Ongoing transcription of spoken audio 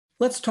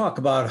Let's talk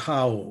about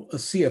how a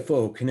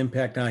CFO can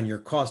impact on your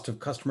cost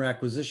of customer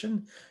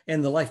acquisition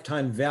and the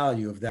lifetime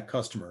value of that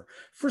customer.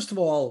 First of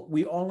all,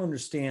 we all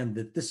understand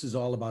that this is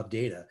all about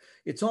data.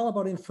 It's all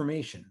about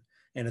information,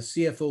 and a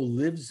CFO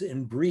lives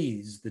and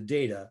breathes the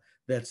data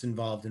that's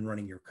involved in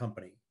running your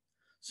company.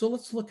 So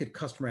let's look at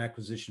customer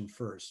acquisition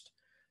first.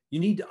 You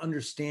need to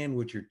understand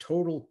what your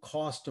total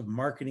cost of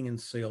marketing and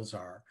sales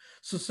are.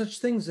 So, such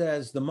things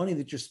as the money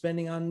that you're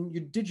spending on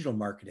your digital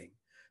marketing,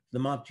 the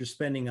amount you're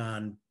spending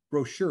on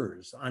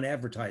brochures, on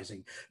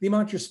advertising, the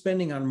amount you're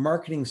spending on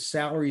marketing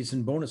salaries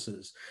and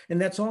bonuses.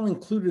 And that's all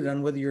included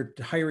on whether you're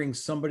hiring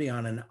somebody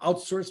on an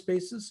outsourced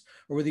basis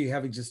or whether you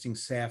have existing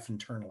staff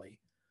internally.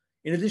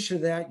 In addition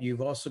to that,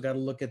 you've also got to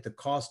look at the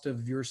cost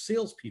of your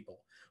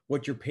salespeople,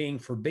 what you're paying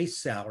for base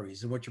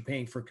salaries and what you're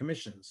paying for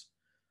commissions.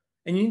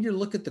 And you need to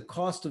look at the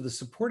cost of the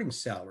supporting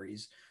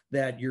salaries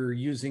that you're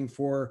using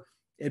for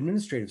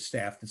administrative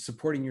staff that's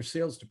supporting your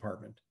sales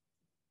department.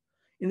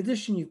 In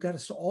addition, you've got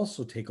to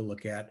also take a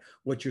look at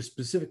what your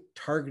specific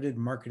targeted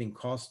marketing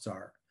costs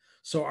are.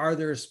 So, are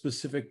there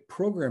specific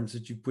programs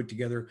that you've put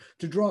together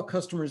to draw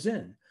customers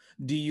in?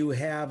 Do you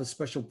have a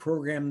special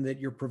program that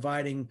you're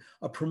providing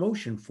a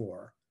promotion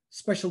for,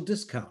 special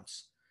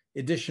discounts,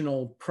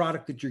 additional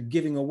product that you're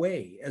giving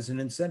away as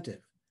an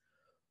incentive,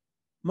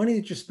 money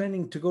that you're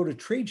spending to go to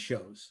trade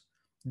shows,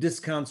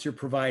 discounts you're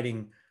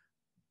providing,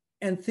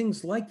 and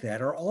things like that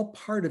are all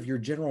part of your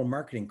general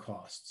marketing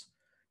costs.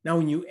 Now,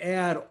 when you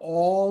add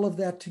all of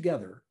that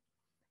together,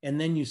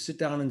 and then you sit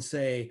down and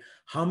say,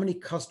 how many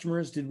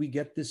customers did we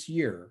get this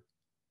year?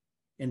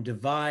 And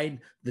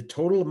divide the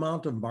total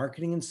amount of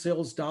marketing and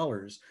sales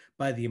dollars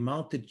by the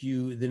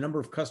number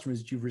of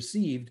customers that you've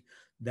received,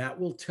 that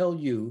will tell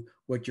you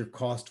what your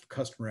cost of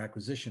customer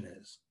acquisition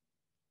is.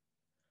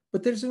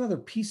 But there's another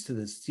piece to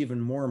this that's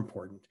even more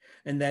important,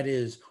 and that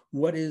is,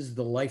 what is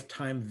the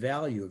lifetime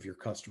value of your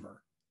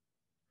customer?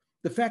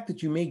 The fact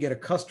that you may get a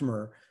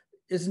customer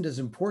isn't as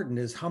important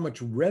as how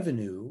much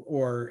revenue,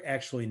 or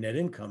actually net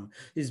income,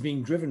 is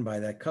being driven by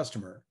that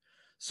customer.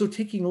 So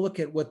taking a look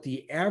at what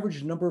the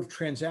average number of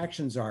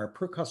transactions are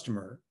per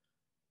customer,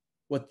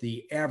 what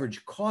the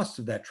average cost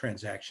of that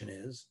transaction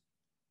is,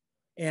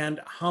 and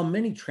how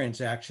many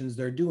transactions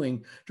they're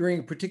doing during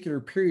a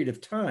particular period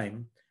of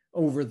time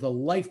over the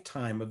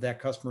lifetime of that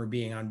customer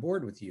being on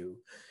board with you,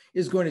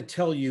 is going to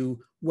tell you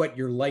what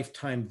your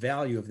lifetime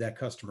value of that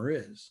customer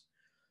is.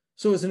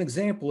 So as an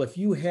example, if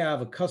you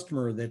have a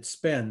customer that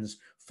spends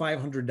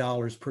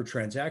 $500 per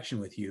transaction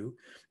with you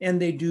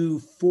and they do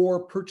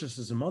 4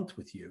 purchases a month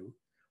with you,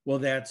 well,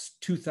 that's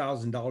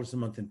 $2,000 a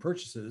month in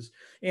purchases.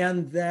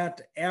 And that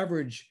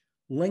average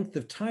length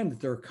of time that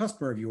they're a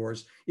customer of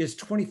yours is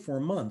 24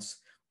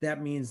 months.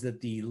 That means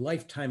that the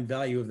lifetime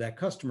value of that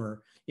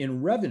customer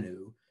in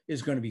revenue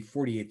is going to be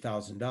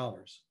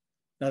 $48,000.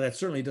 Now, that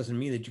certainly doesn't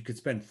mean that you could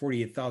spend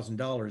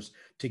 $48,000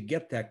 to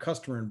get that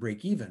customer and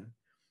break even.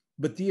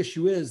 But the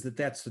issue is that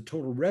that's the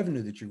total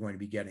revenue that you're going to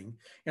be getting.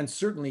 And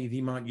certainly the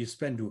amount you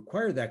spend to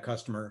acquire that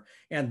customer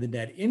and the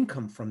net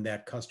income from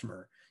that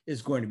customer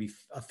is going to be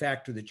a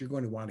factor that you're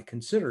going to want to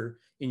consider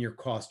in your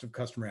cost of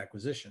customer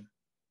acquisition.